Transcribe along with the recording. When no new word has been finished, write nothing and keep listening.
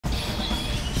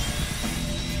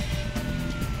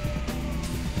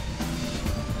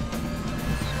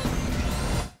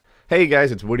Hey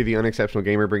guys, it's Woody the Unexceptional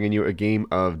Gamer bringing you a game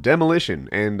of Demolition,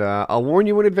 and I'll warn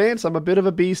you in advance, I'm a bit of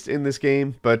a beast in this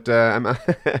game, but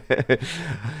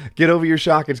get over your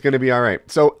shock, it's going to be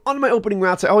alright. So, on my opening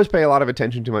routes, I always pay a lot of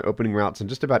attention to my opening routes in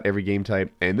just about every game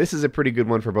type, and this is a pretty good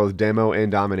one for both Demo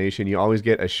and Domination. You always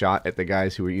get a shot at the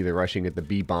guys who are either rushing at the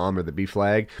B bomb or the B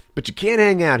flag, but you can't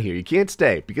hang out here, you can't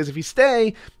stay, because if you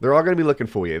stay, they're all going to be looking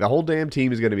for you. The whole damn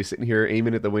team is going to be sitting here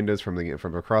aiming at the windows from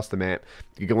across the map,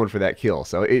 going for that kill.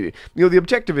 So, the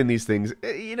objective in these things,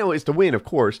 is to win, of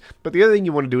course, but the other thing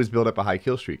you want to do is build up a high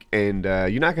kill streak, and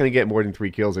you're not going to get more than 3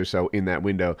 kills or so in that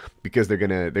window because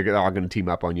they're all going to team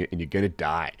up on you, and you're going to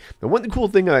die. Now, one cool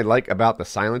thing I like about the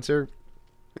silencer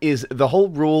is the whole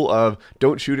rule of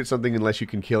don't shoot at something unless you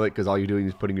can kill it because all you're doing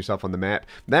is putting yourself on the map.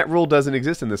 That rule doesn't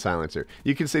exist in the silencer.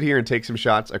 You can sit here and take some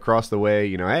shots across the way.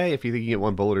 Hey, if you think you get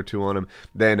 1 bullet or 2 on him,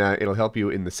 then it'll help you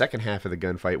in the second half of the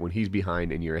gunfight when he's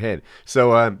behind and you're ahead.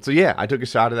 So yeah, I took a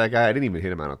shot at that guy. I didn't even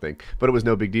hit him, I don't think, but it was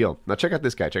no big deal. Now check out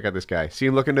this guy. Check out this guy. See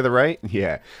him looking to the right?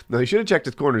 Yeah. Now he should have checked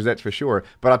his corners, that's for sure.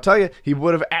 But I'll tell you, he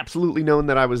would have absolutely known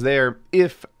that I was there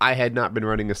if I had not been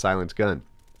running a silenced gun.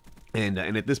 And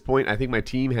at this point, I think my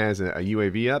team has a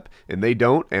UAV up, and they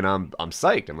don't, and I'm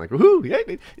psyched. I'm like, woohoo,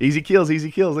 yeah, easy kills,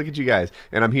 look at you guys.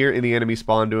 And I'm here in the enemy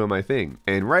spawn doing my thing.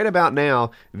 And right about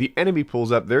now, the enemy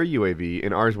pulls up their UAV,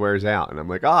 and ours wears out. And I'm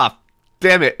like,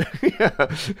 damn it.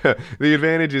 The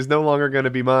advantage is no longer going to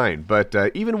be mine. But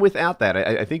even without that,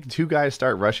 I think 2 guys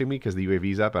start rushing me because the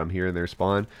UAV's up, and I'm here in their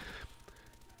spawn.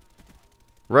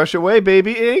 Rush away,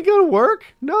 baby. It ain't gonna work.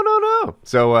 No.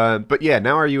 So, but yeah,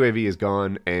 now our UAV is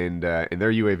gone, and their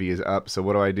UAV is up. So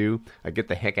what do? I get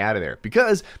the heck out of there.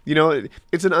 Because,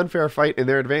 it's an unfair fight in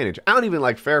their advantage. I don't even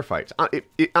like fair fights.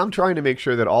 I'm trying to make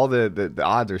sure that all the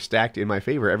odds are stacked in my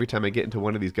favor every time I get into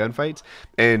one of these gunfights.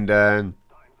 And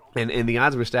the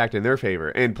odds were stacked in their favor.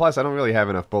 And plus, I don't really have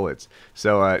enough bullets.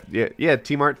 So, yeah,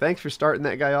 T-Mart, thanks for starting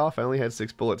that guy off. I only had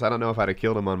 6 bullets. I don't know if I'd have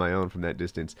killed him on my own from that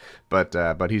distance.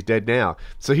 But he's dead now.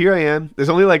 So here I am. There's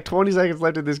only like 20 seconds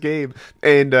left in this game.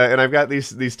 And I've got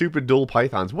these stupid dual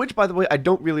pythons, which, by the way, I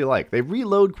don't really like. They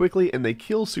reload quickly and they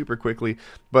kill super quickly.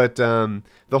 But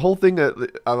the whole thing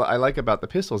that I like about the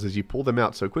pistols is you pull them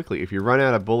out so quickly. If you run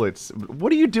out of bullets...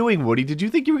 What are you doing, Woody? Did you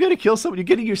think you were going to kill someone? You're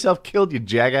getting yourself killed, you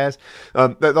jackass.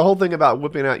 The whole thing about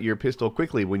whipping out your pistol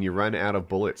quickly when you run out of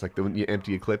bullets, like when you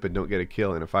empty a clip and don't get a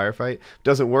kill in a firefight,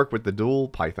 doesn't work with the dual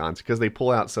pythons because they pull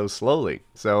out so slowly.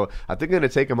 So I think I'm going to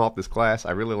take them off this class.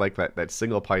 I really like that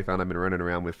single python I've been running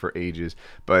around with for ages.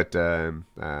 But I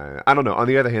don't know. On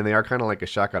the other hand, they are kind of like a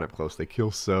shotgun up close. They kill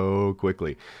so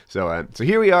quickly. So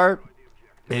here we are.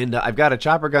 And I've got a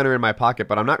chopper gunner in my pocket,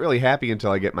 but I'm not really happy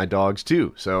until I get my dogs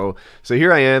too. So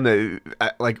here I am.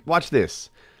 Watch this.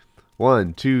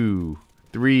 1, 2,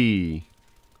 3,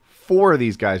 4 of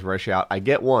these guys rush out. I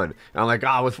get one. And I'm like,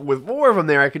 with 4 of them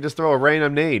there, I could just throw a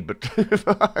random nade. But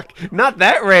not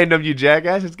that random, you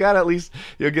jackass. It's got to at least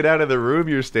get out of the room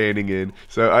you're standing in.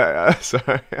 So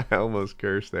sorry, I almost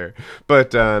cursed there.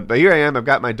 But here I am. I've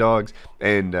got my dogs,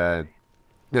 and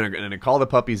I'm going to call the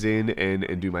puppies in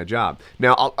and do my job.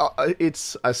 Now,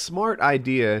 it's a smart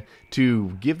idea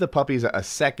to give the puppies a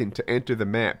second to enter the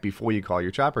map before you call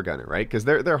your chopper gunner, right? Because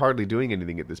they're hardly doing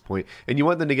anything at this point, and you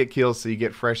want them to get kills so you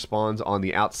get fresh spawns on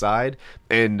the outside,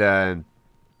 and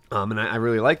I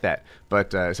really like that.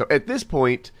 But so at this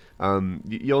point,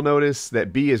 you'll notice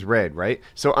that B is red, right?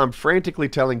 So I'm frantically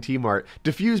telling T-Mart,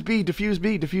 defuse B, defuse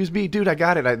B, defuse B. Dude, I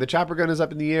got it. The chopper gun is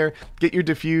up in the air. Get your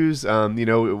defuse.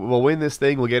 We'll win this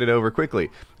thing. We'll get it over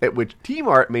quickly. At which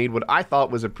T-Mart made what I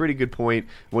thought was a pretty good point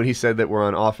when he said that we're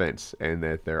on offense and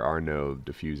that there are no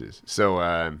defuses. So,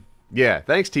 yeah,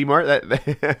 thanks, T-Mart.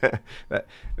 That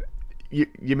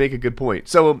you make a good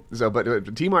point.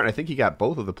 But T-Mart, I think he got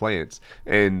both of the plants,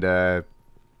 and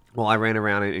well, I ran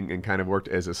around and kind of worked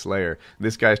as a slayer.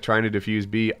 This guy's trying to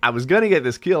defuse B. I was going to get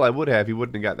this kill. I would have. He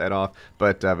wouldn't have got that off.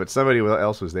 But somebody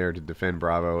else was there to defend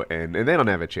Bravo, and they don't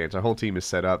have a chance. Our whole team is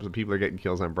set up, so people are getting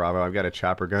kills on Bravo. I've got a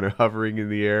chopper gunner hovering in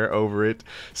the air over it.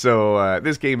 So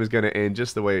this game is going to end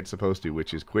just the way it's supposed to,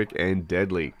 which is quick and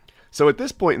deadly. So at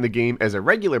this point in the game, as a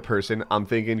regular person, I'm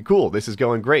thinking, cool, this is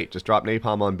going great. Just drop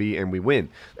napalm on B and we win.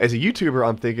 As a YouTuber,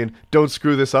 I'm thinking, don't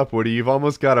screw this up, Woody. You've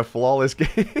almost got a flawless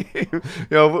game.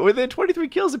 Within 23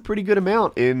 kills, a pretty good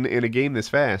amount in a game this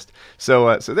fast.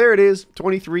 So there it is,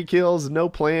 23 kills, no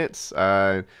plants.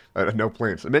 No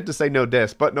plants. I meant to say no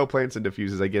deaths, but no plants and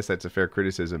diffuses. I guess that's a fair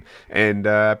criticism. And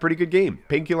pretty good game.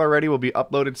 Painkiller Already will be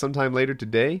uploaded sometime later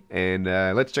today. And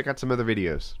let's check out some other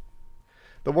videos.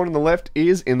 The one on the left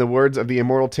is, in the words of the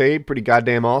immortal Tabe, pretty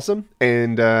goddamn awesome.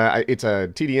 And it's a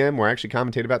TDM where I actually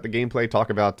commentate about the gameplay, talk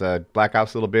about Black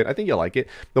Ops a little bit. I think you'll like it.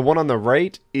 The one on the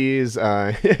right is,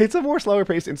 it's a more slower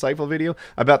paced, insightful video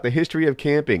about the history of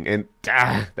camping. And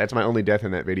that's my only death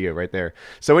in that video right there.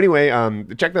 So anyway,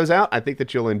 check those out. I think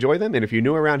that you'll enjoy them. And if you're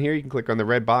new around here, you can click on the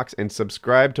red box and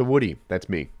subscribe to Woody. That's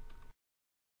me.